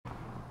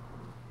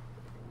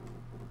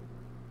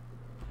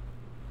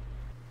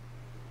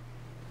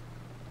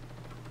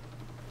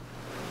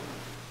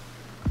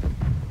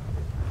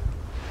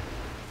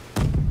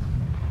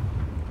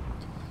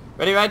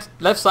Ready, right?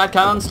 Left side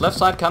cannons, left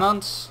side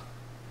cannons.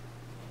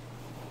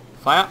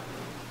 Fire.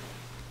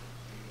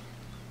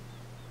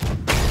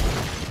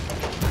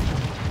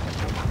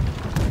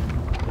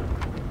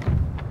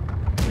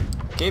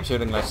 Keep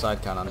shooting left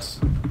side cannons.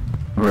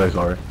 I'm really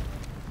sorry.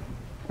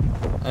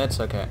 It's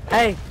okay.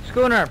 Hey,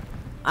 schooner!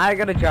 I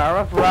got a jar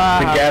of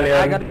galleon.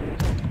 I got.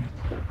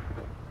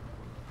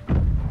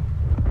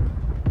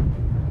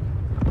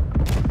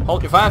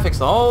 Hold your fire, fix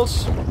the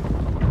holes.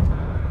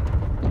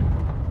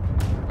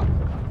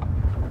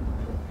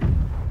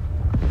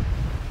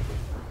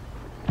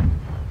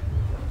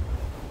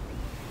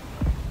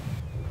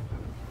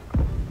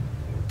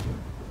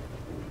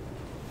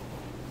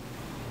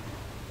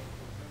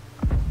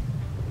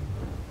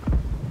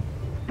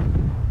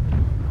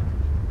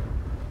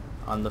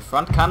 On the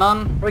front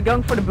cannon. Are we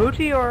going for the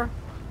booty or?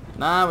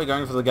 Nah, we're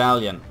going for the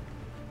galleon.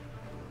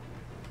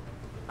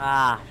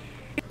 Ah,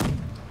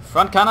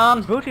 Front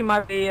cannon. booty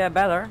might be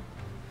better.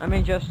 I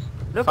mean, just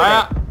look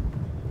Fire. at it.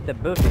 The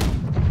booty.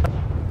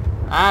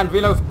 And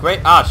reload. Great.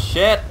 Ah,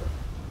 shit.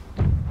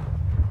 No,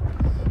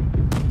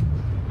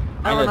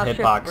 we're Island not ship,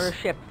 hitbox. we're a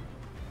ship.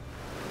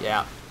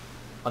 Yeah.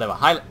 Whatever.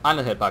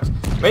 Island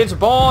hitbox. Ready to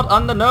board.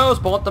 On the nose.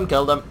 Board them.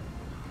 Kill them.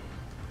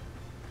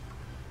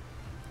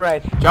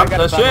 Right. Jump I got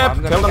the a bumper. ship, I'm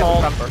gonna kill them get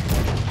all. the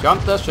bumper.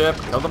 Jump the ship.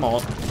 Kill them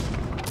all.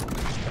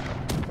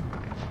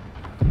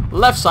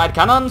 Left side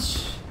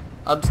cannons.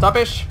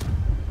 Unstoppish.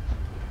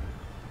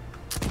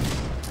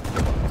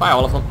 Fire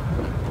all of them.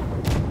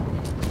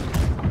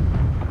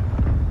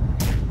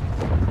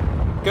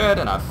 Good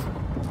enough.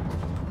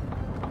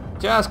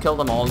 Just kill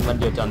them all when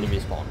you're done to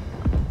respawn.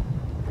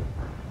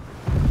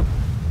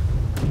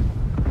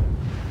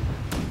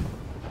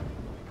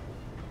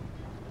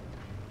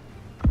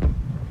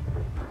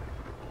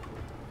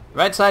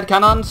 Right side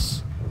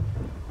cannons.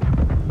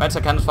 Right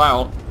side cannons fire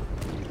all.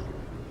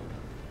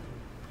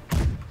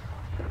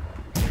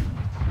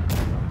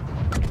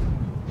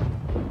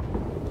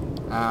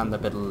 And a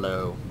bit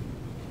low.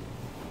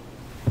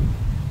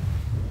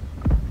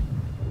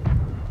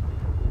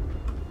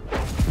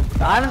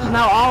 The island is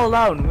now all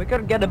alone. We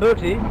could get a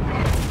booty.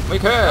 We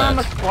How could.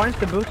 much points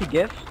the booty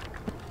gives?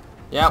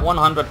 Yeah,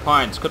 100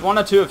 points. Could one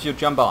or two of you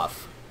jump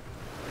off?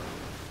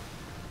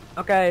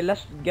 Okay,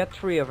 let's get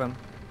 3 of them.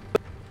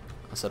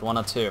 I said 1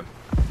 or 2.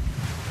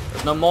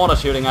 There's no mortar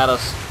shooting at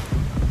us.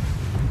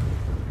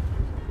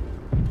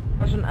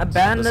 There's an This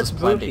abandoned is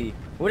plenty. booty.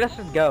 Where does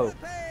it go?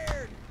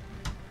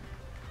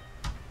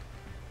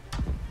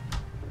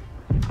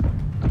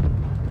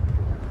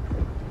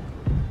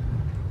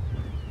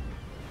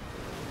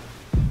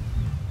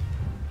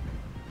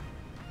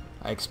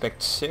 I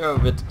expect 0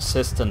 with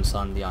systems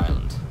on the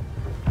island.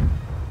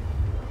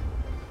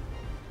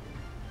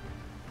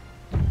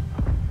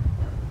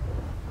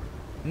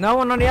 No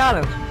one on the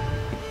island.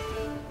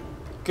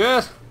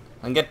 Good.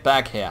 Then get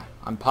back here.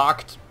 I'm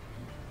parked.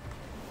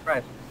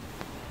 Right.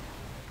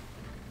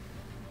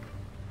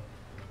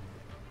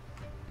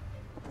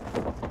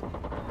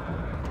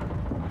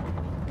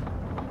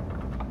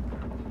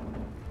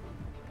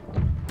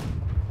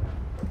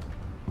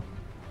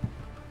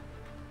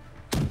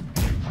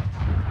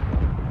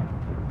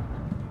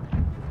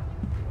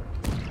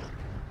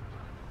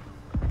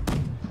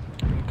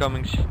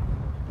 Incoming.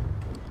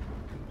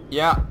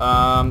 Yeah,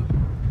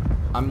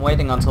 I'm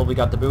waiting until we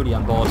got the booty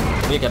on board.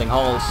 We're getting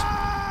holes.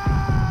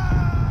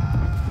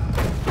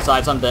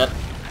 Besides, I'm dead.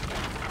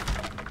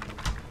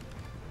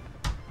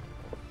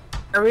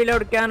 I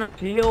reload the cannon,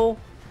 heal,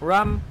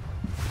 ram.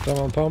 Come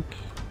on, pump.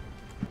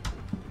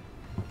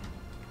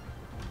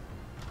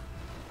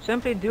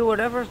 Simply do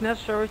whatever is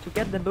necessary to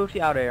get the booty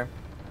out of here.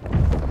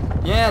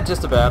 Yeah,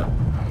 just about.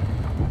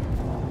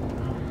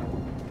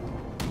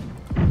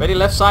 Ready,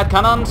 left side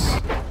cannons.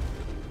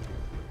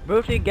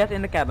 Booty, get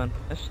in the cabin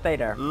and stay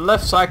there.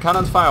 Left side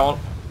cannons fire all.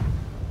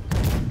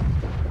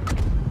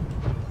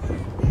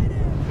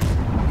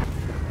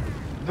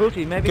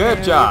 Booty, maybe Good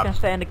you job. can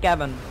stay in the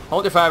cabin.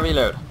 Hold your fire,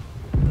 reload.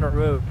 On the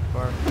roof.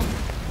 Or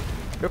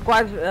you're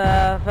quite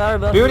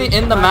valuable. Booty to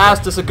in the survive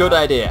mast this. is a good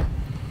idea.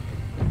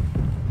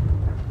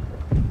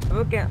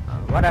 We can,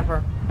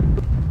 whatever.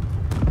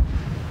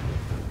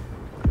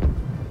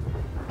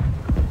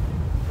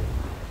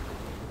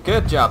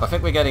 Good job, I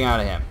think we're getting out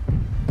of here.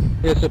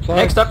 Yeah, supply.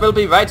 Next up will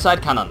be right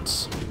side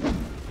cannons.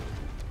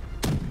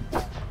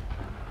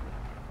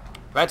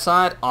 Right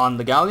side on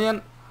the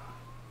galleon.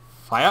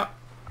 Fire.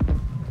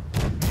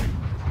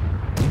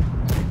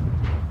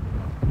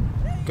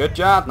 Good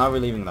job, now we're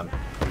leaving them.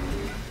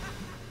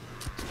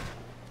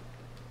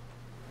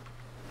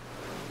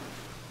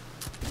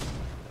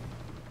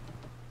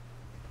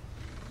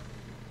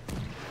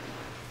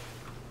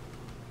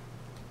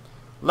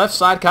 Left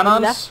side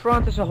cannons. Left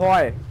front is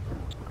ahoy.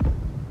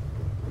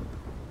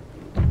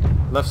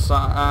 Left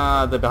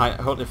side, they're behind,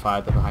 hold your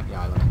fire, they're behind the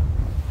island.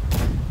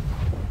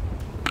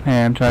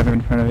 Hey, I'm driving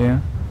in front of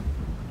you.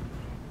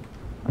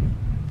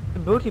 The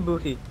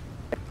booty.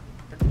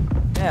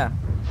 Yeah.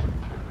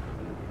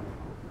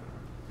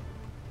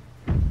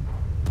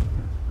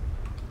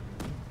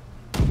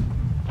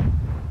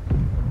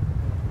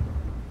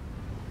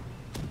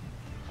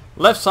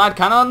 Left side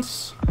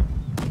cannons.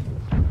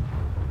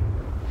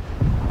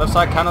 Left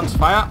side cannons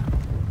fire.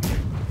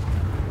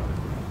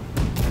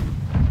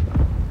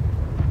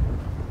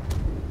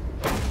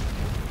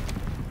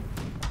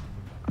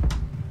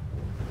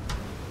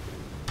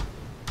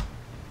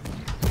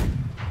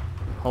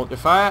 Hold your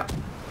fire.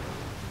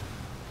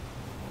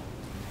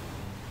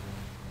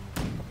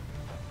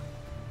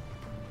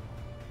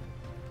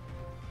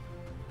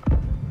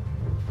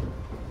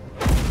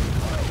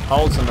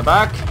 Holds in the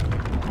back.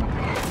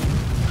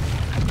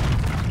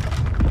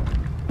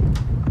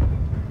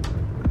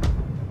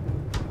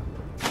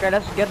 Okay,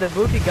 let's get the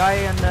booty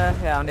guy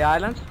on the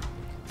island.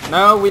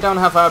 No, we don't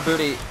have our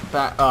booty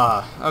back.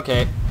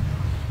 Okay.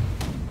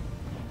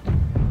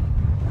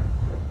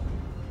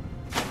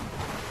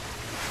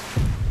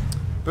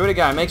 Booty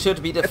guy, make sure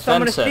to be defensive.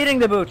 Someone is stealing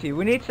the booty.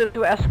 We need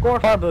to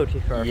escort our booty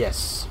first.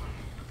 Yes.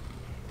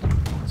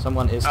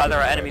 Someone is. Are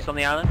there enemies on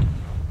the island?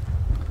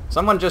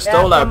 Someone just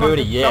stole our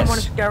booty. Someone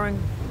is Yes.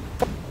 carrying.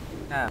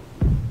 Yeah.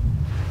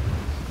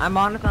 I'm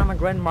on it. I'm a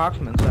grand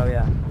marksman, so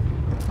yeah.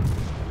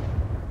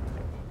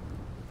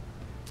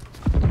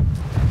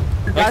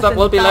 Next up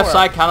will be left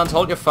side cannons.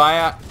 Hold your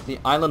fire. The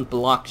island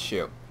blocks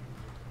you.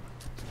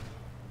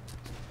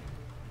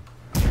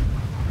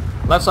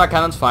 Left side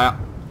cannons fire.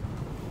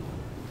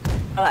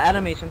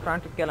 Enemies. I'm trying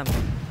to kill him.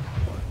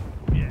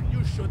 Yeah,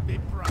 you should be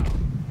proud.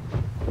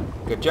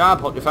 Good job.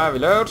 Hold your fire.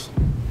 Reload.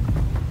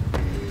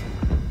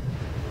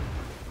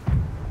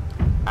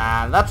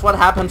 And that's what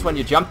happens when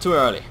you jump too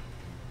early.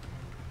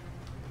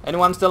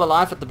 Anyone still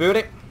alive at the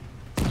booty?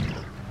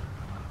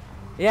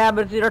 Yeah,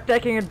 but they're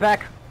taking it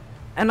back.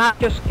 And I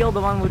just killed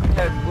the one who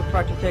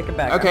tried to take it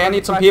back. Okay, I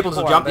need some people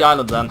to jump the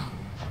island then.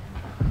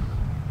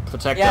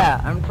 Protect them.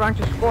 Yeah, I'm trying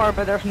to score,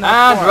 but there's no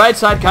And score. right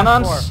side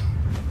cannons. Score.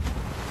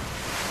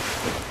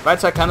 Right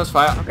side cannons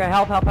fire. Okay,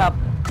 help, help, help.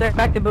 Take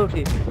back the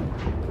booty.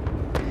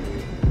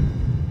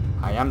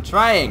 I am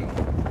trying.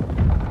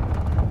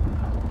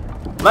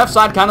 Left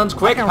side cannons,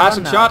 quick, can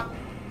passing run now. shot.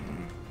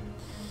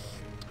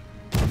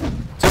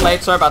 Too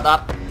late, sorry about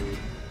that.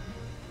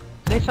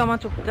 Need someone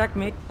to protect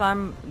me.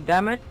 I'm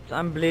damaged.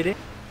 I'm bleeding.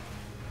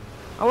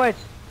 Oh wait,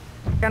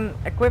 I can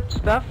equip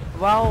stuff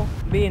while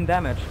being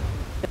damaged.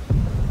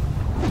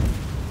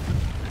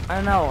 I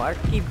don't know. I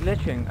keep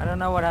glitching. I don't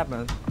know what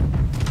happens.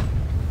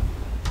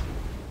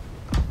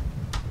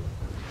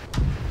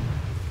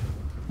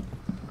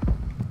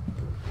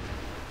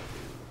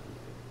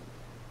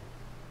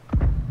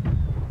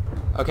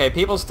 Okay,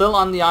 people still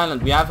on the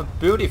island. We have a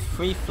booty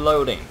free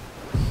floating.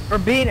 We're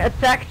being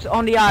attacked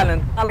on the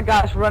island. Other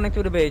guys running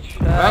to the beach.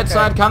 Right Okay.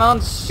 side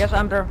cannons. Guess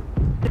I'm there.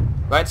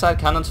 Right side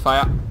cannons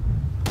fire.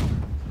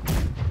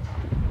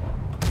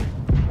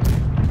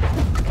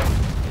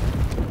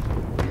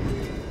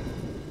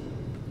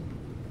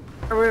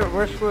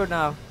 We're screwed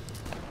now.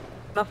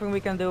 Nothing we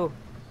can do.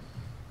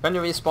 When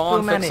you Too respawn,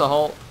 fix many. the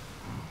hole.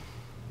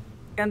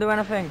 Can't do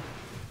anything.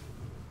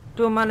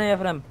 Too many of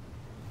them.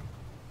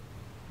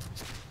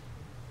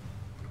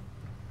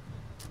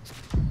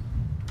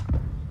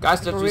 Guys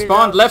that Really respawned,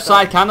 loud left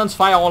side stuff. cannons,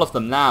 fire all of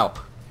them now.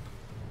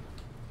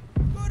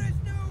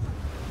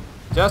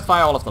 Just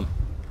fire all of them.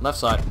 Left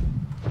side.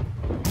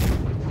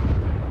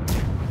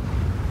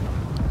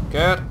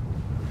 Good.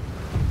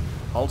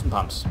 Hold some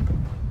pumps.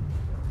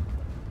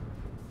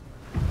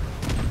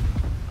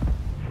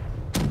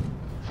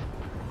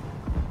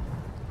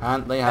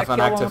 And they have an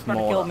Kill one active trying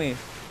to kill mortar. me.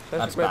 So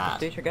That's a great bad.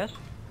 prestige, I guess.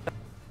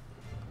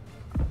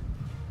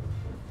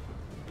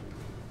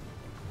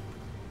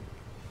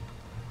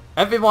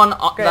 Everyone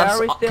that's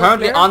are we still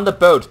currently clear? on the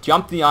boat,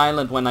 jump the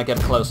island when I get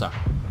closer.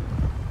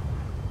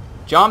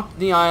 Jump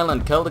the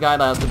island, kill the guy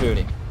that has the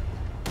booty.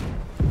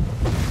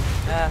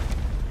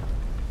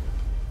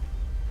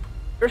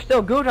 We're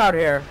still good out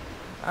here.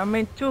 I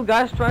mean, two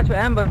guys tried to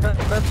ambush,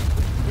 but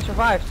we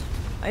survived.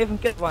 I even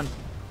killed one.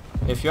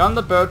 If you're on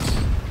the boat,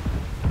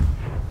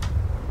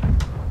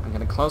 I'm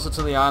getting closer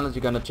to the island,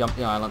 you're gonna jump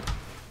the island.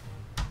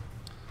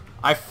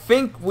 I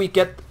think we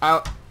get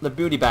out the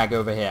booty bag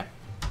over here.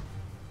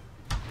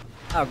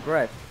 Oh,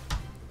 great.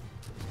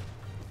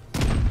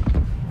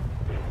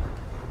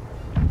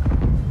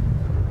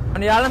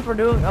 On the island we're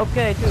doing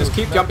okay too. Just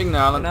keep but, jumping the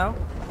you island. know,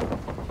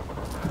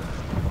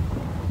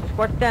 it's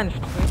quite tense.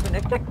 We've been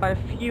attacked by a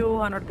few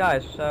hundred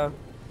guys, so...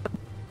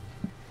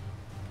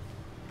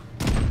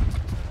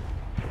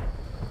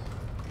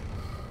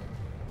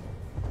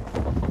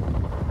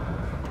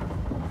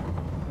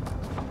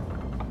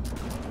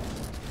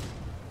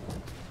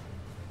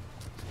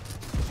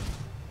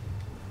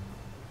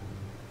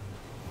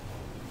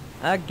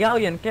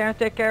 Galleon, can you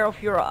take care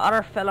of your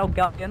other fellow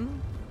Galleon?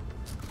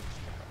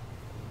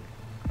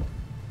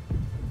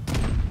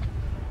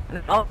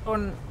 And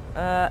also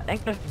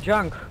English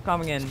junk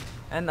coming in.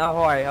 And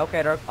ahoy,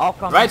 okay, they're all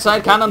coming. Right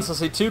side cannons, I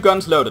see 2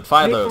 guns loaded,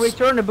 fire Need to those.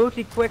 return the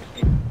booty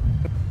quickly.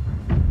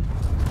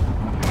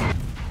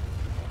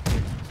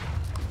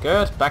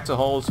 Good, back to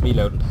holes,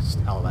 reload,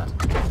 all that.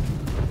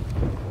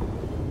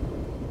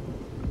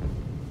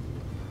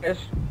 Yes.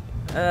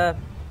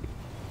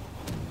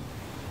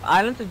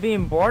 Island is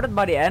being boarded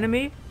by the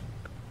enemy.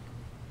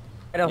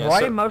 The Yeah, Hoy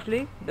so-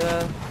 mostly.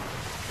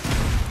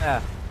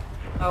 Yeah.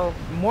 So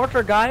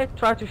mortar guy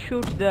try to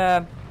shoot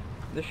the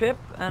ship,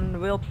 and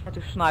we'll try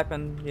to snipe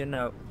and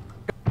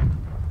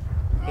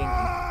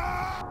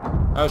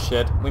Oh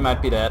shit, we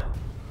might be dead.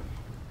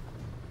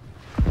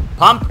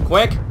 Pump,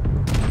 quick!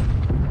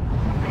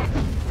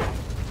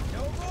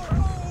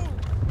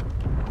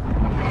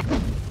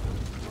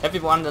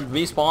 Everyone that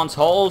respawns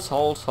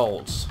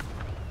holds.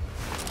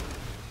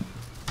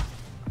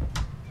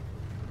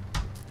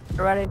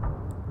 Ready?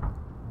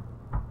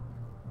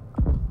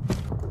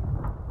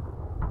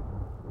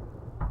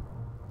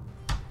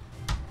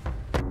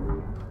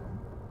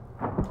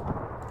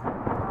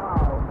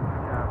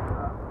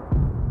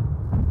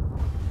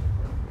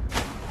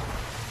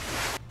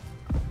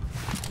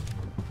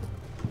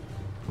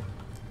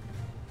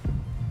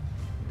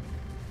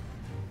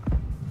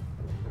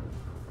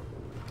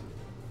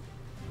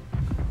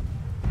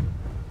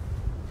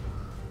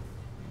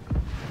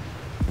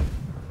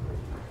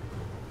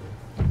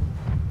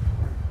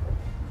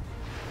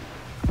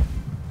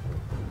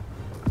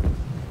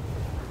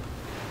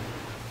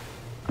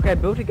 Okay,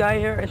 booty guy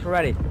here is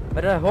ready,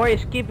 but the Hoy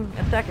is keeping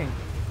attacking.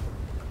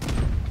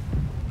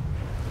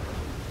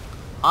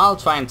 I'll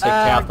try and take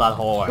care of that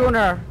whore.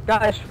 Schooner,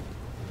 guys,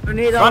 we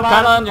need Front a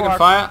lot cannon, of you can support.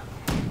 fire.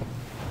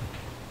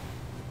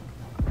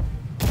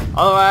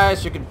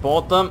 Otherwise, you can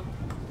board them.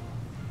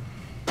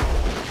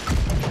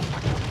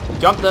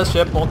 Jump this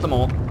ship, board them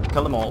all.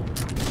 Kill them all.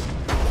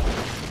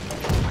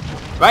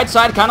 Right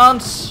side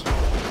cannons.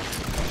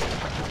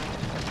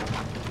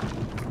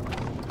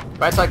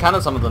 Right side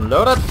cannons, some of them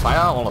loaded. Fire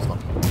all of them.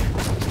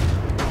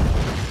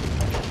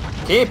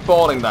 Keep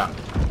boarding them.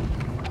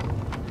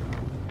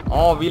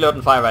 Or reload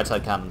and fire right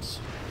side cannons.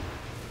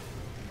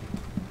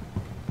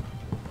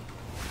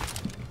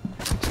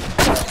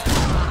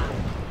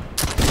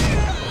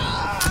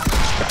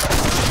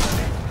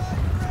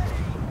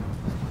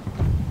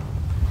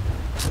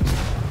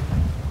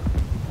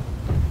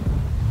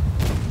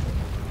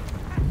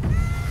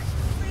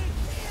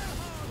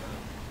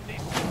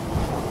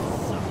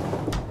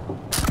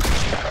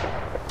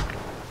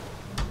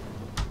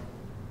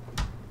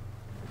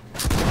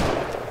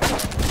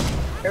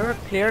 We're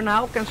clear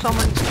now. Can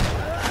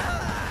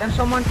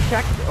someone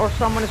check or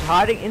someone is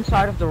hiding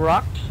inside of the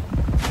rocks?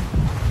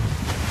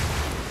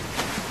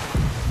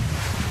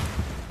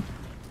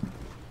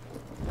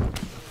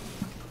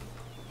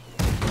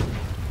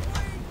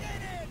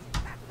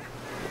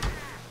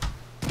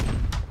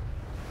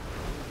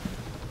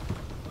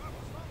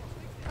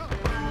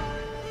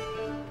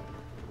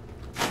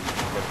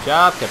 Good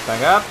job, get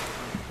back up.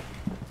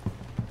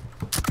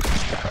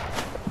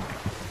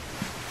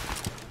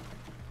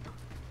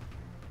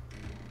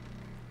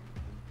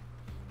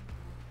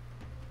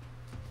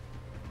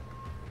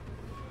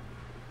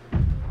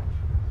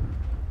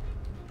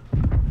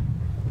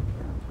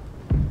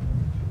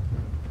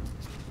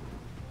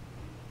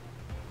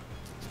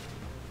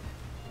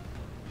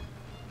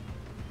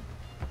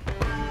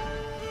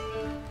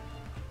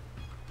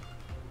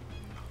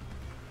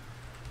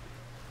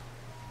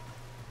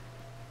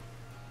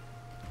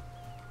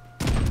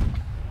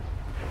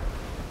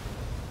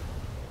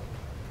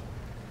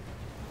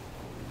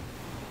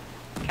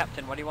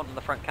 Captain, what do you want on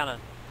the front cannon?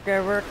 Okay,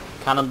 we're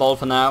Cannonball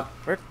for now.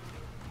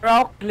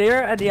 all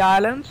clear at the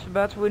islands,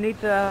 but we need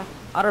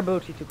other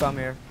booty to come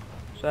here.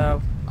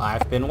 So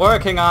I've been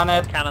working on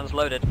it. Cannons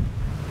loaded.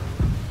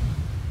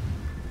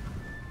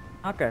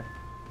 okay,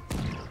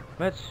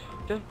 but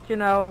just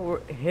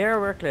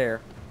we're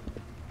clear.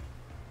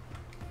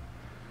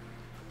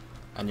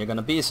 And you're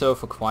gonna be so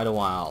for quite a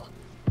while.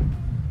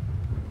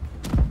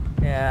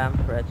 Yeah, I'm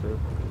afraid to.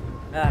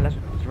 Let's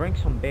drink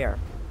some beer.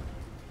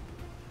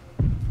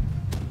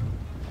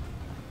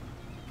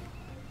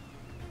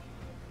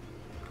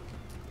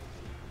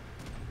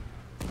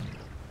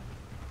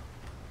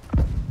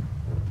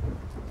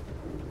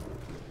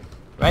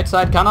 Right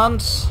side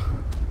cannons.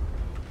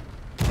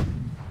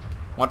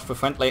 Watch for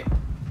friendly.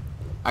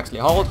 Actually,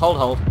 hold.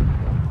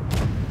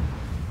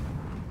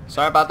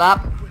 Sorry about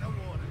that.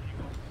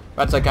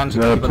 Right side cannons,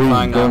 you can keep on Please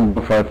flying now.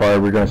 don't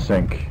fire, we're gonna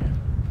sink.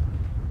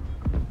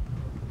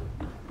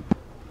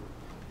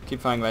 Keep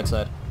firing right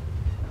side.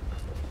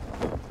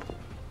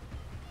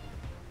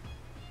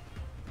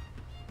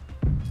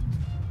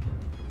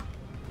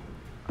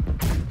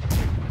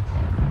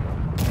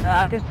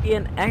 I can see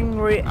an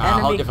angry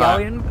hold enemy your fire.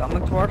 galleon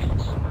coming towards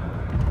us.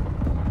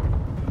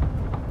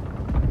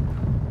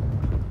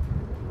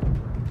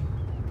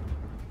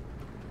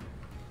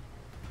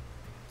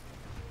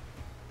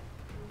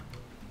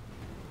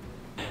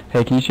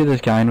 Hey, can you shoot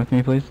this guy in with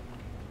me, please?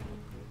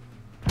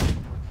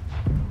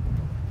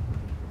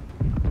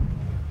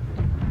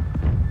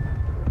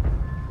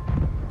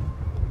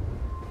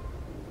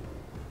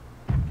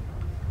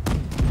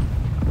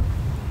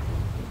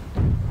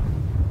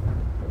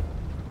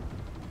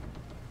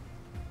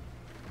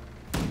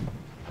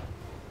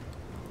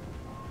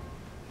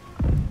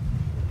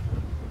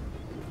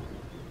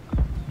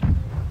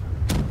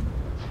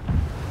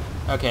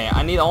 Okay,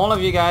 I need all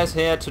of you guys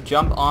here to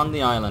jump on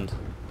the island.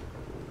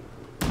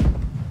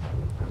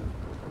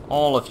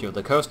 All of you.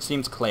 The coast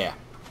seems clear.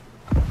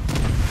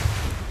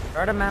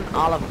 Murderman,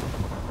 all of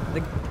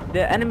them.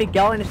 The enemy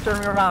galleon is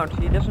turning around.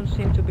 He doesn't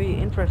seem to be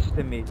interested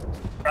in me.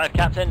 Right,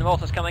 Captain, the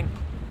water's coming.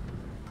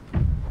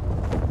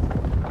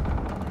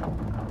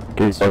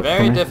 It's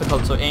very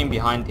difficult to aim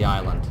behind the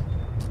island.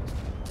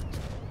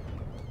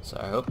 So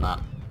I hope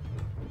not.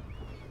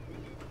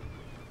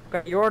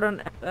 Okay,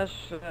 Jordan,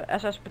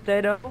 SS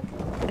Potato.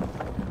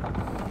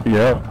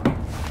 Yeah.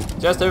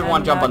 Just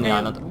everyone And, jump on the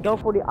can island. Go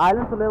for the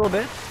island a little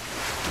bit.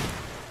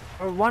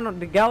 Or one of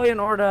the galleon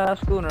or the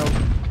schooner.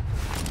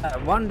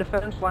 One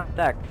defense, one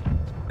attack.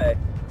 Okay.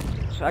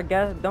 So I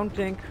guess don't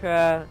think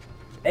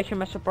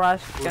HMS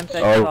Surprise can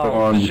take I'll it go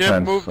all. on Ship,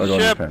 defense. move I'll the go on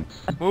ship.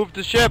 defense. Move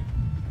the ship.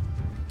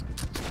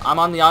 I'm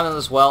on the island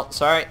as well.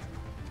 Sorry.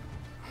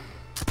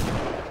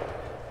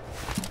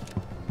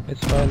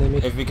 It's fine, Amy.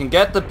 If we can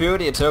get the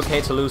booty, it's okay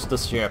to lose the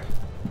ship.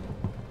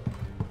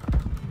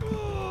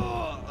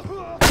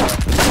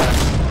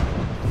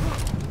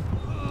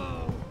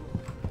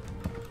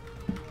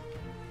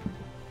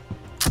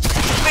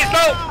 Please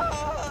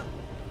go!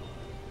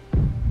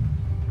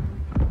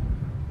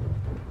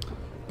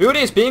 Booty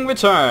is being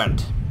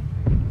returned.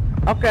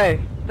 Okay.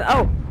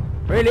 Oh,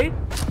 really?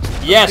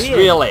 Yes, Really?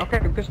 really. Okay,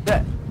 because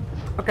that.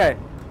 Okay.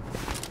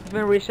 It's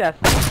been reset.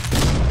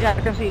 Yeah,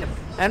 I can see it.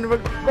 And we're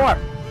score.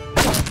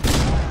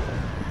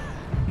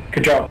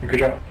 Good job. Good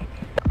job.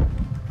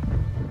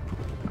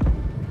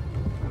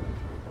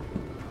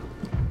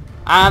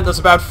 And there's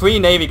about 3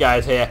 Navy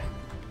guys here.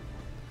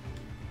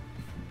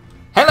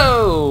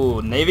 Hello,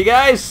 Navy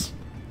guys!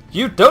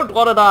 You don't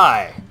want to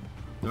die.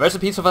 The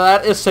recipe for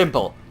that is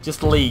simple.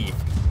 Just leave.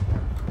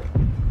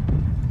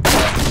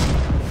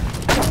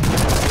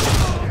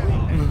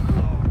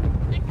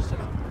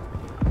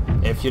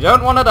 If you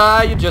don't want to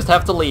die, you just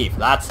have to leave.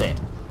 That's it.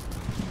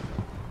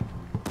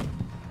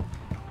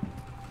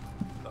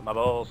 My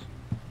balls.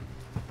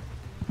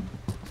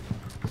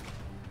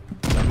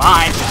 They're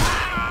mine.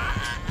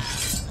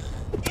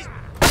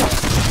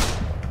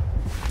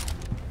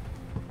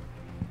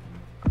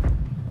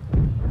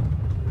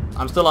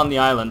 I'm still on the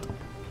island.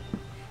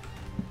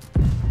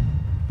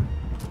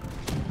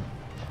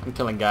 I'm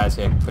killing guys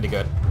here pretty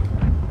good.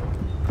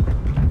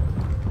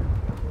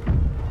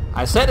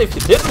 I said if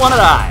you didn't want to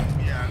die.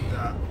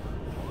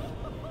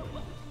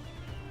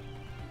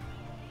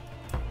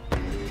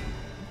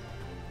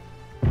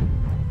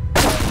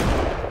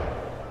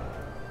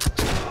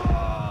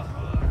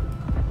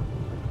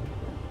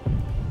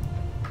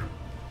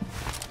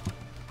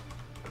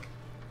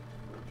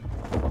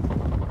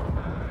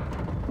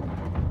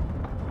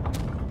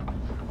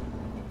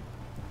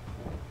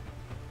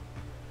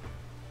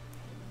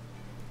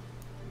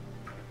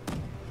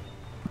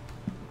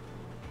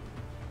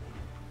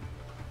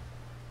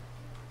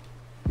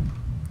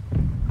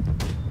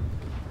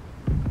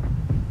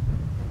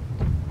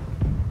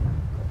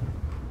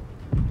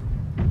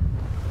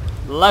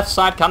 Left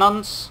side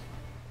cannons.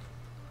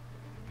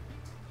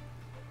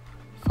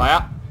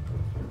 Fire.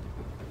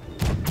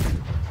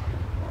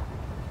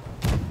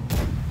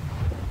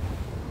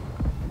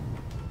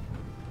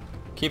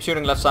 Keep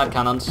shooting left side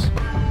cannons.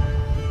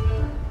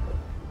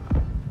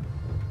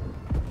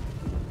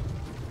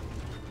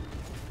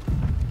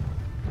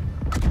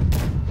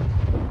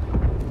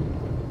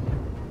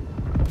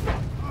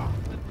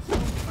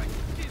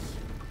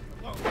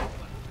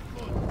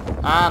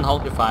 And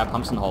hold your fire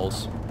pumps and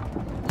holes.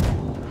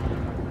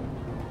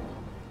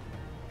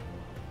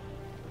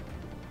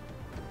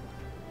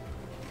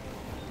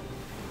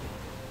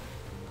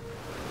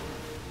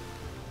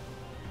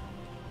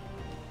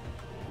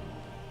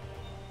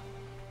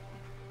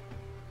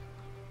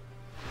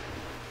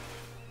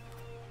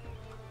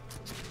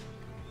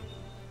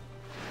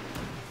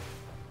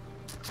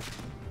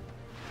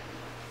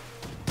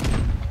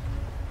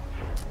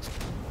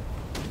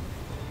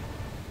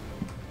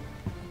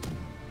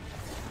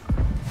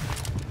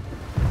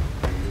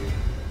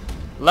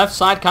 Left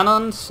side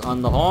cannons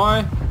on the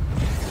Hoy.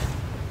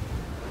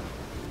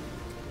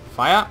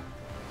 Fire.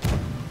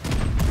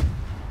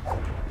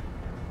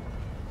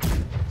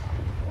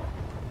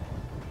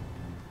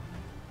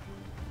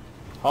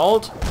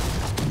 Hold.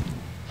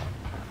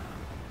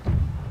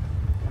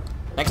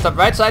 Next up,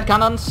 right side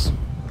cannons.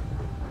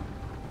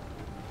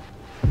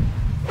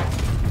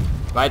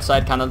 Right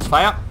side cannons,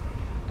 fire.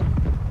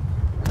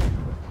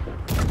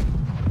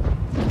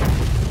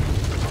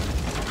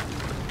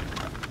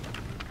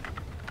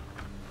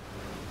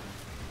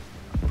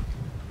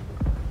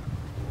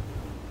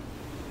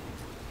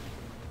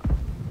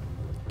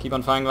 Keep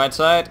on firing right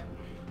side.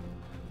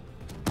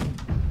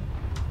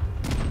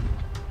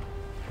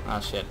 Ah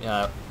shit,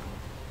 yeah.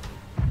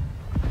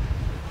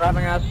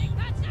 Grabbing us.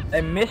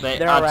 They missed They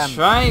their are ram.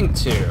 trying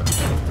to.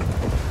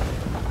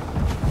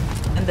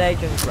 And they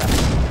just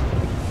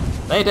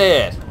grabbed. They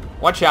did.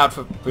 Watch out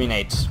for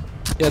grenades.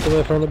 Get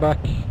away from the back.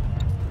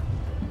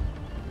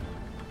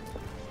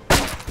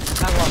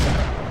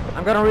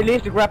 I'm gonna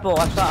release the grapple.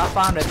 I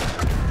found it.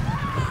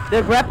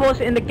 The grapple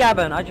is in the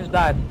cabin. I just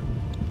died.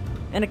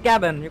 In the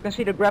cabin, you can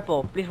see the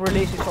grapple. Please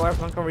release it so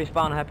everyone can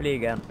respawn happily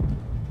again.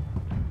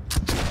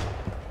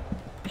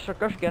 Mr.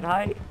 Kush, get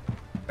high.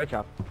 Good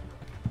job.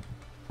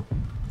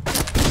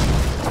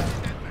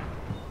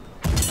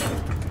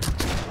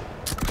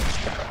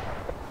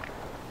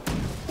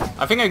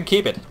 I think I can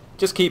keep it.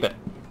 Just keep it.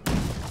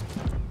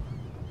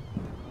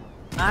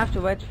 I have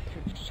to wait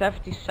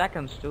 70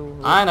 seconds to...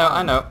 I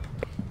know.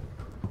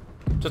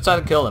 Just try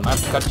to kill them.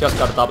 I've just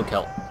got a double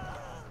kill.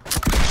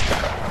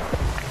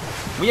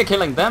 We are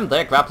killing them,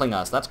 they're grappling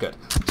us. That's good.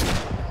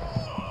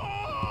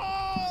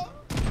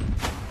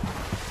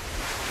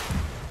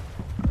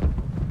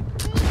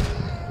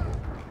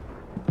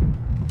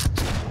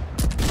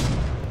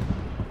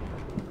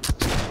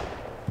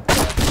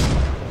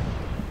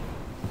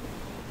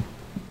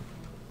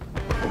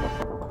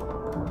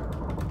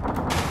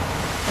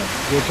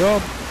 Good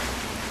job.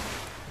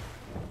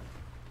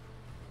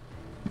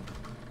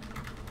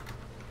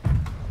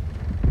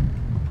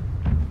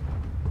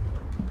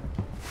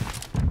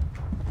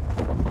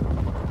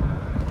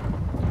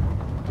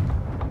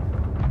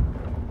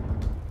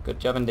 Good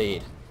job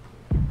indeed.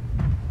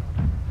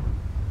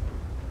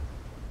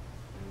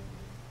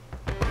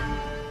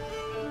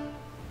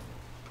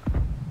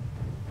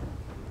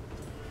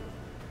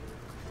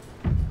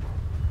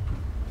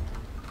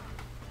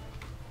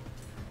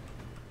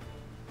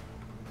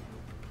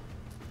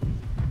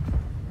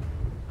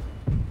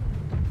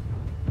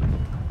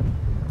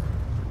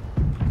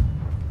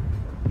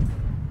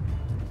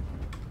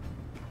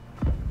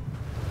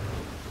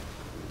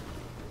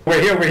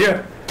 We're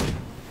here.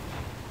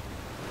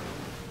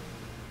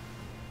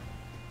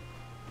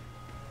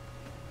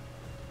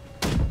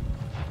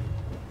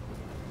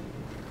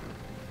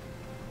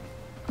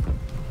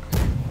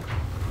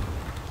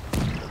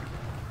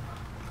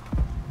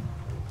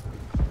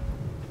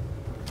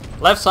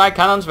 Left side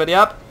cannons ready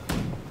up.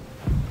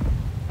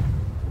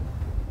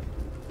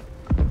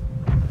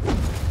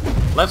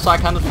 Left side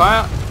cannon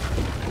fire.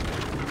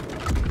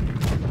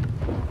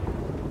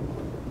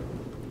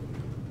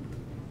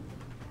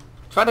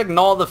 Try to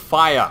ignore the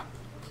fire.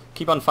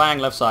 Keep on firing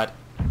left side.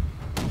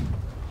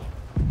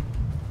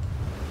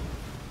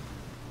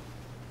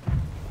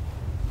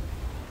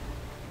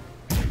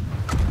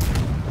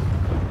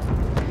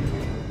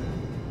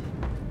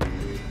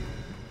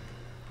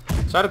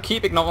 Try to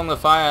keep ignoring the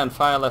fire and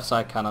fire left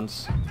side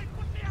cannons.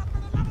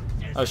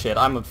 Oh shit,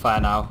 I'm on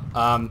fire now.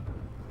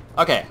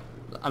 Okay,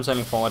 I'm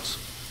sailing forwards.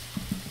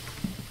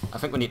 I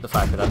think we need the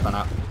fire for that by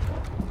now.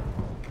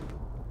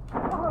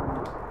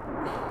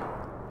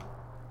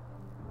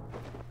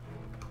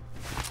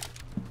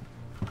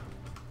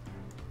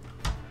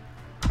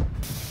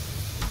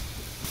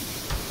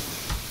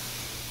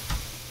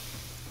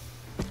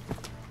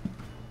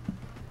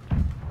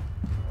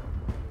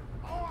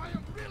 Oh, I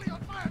am really on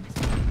fire.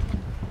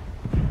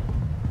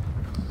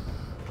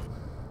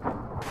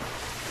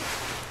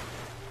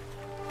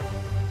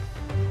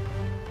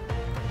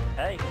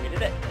 Hey, we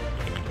did it.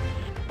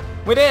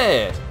 We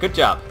did! Good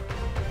job.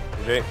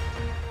 GG.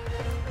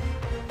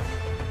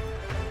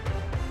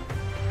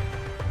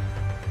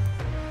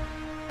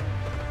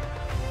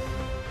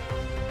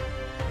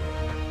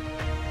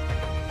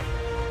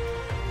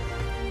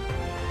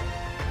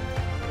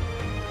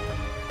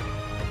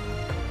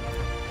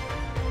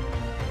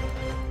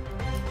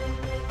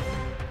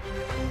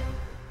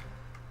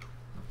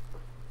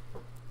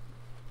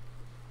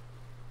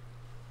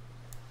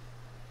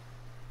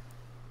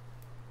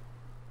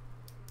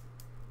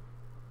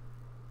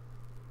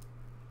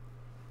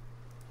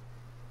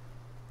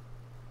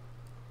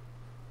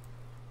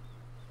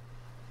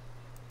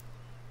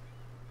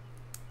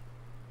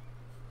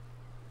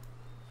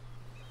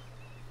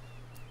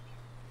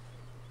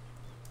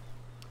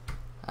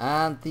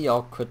 And the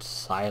awkward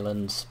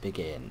silence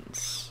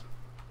begins.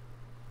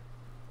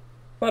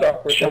 Not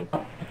awkward.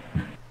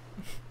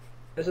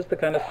 This is the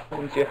kind of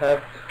silence you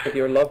have with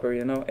your lover,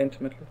 you know,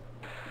 intimately.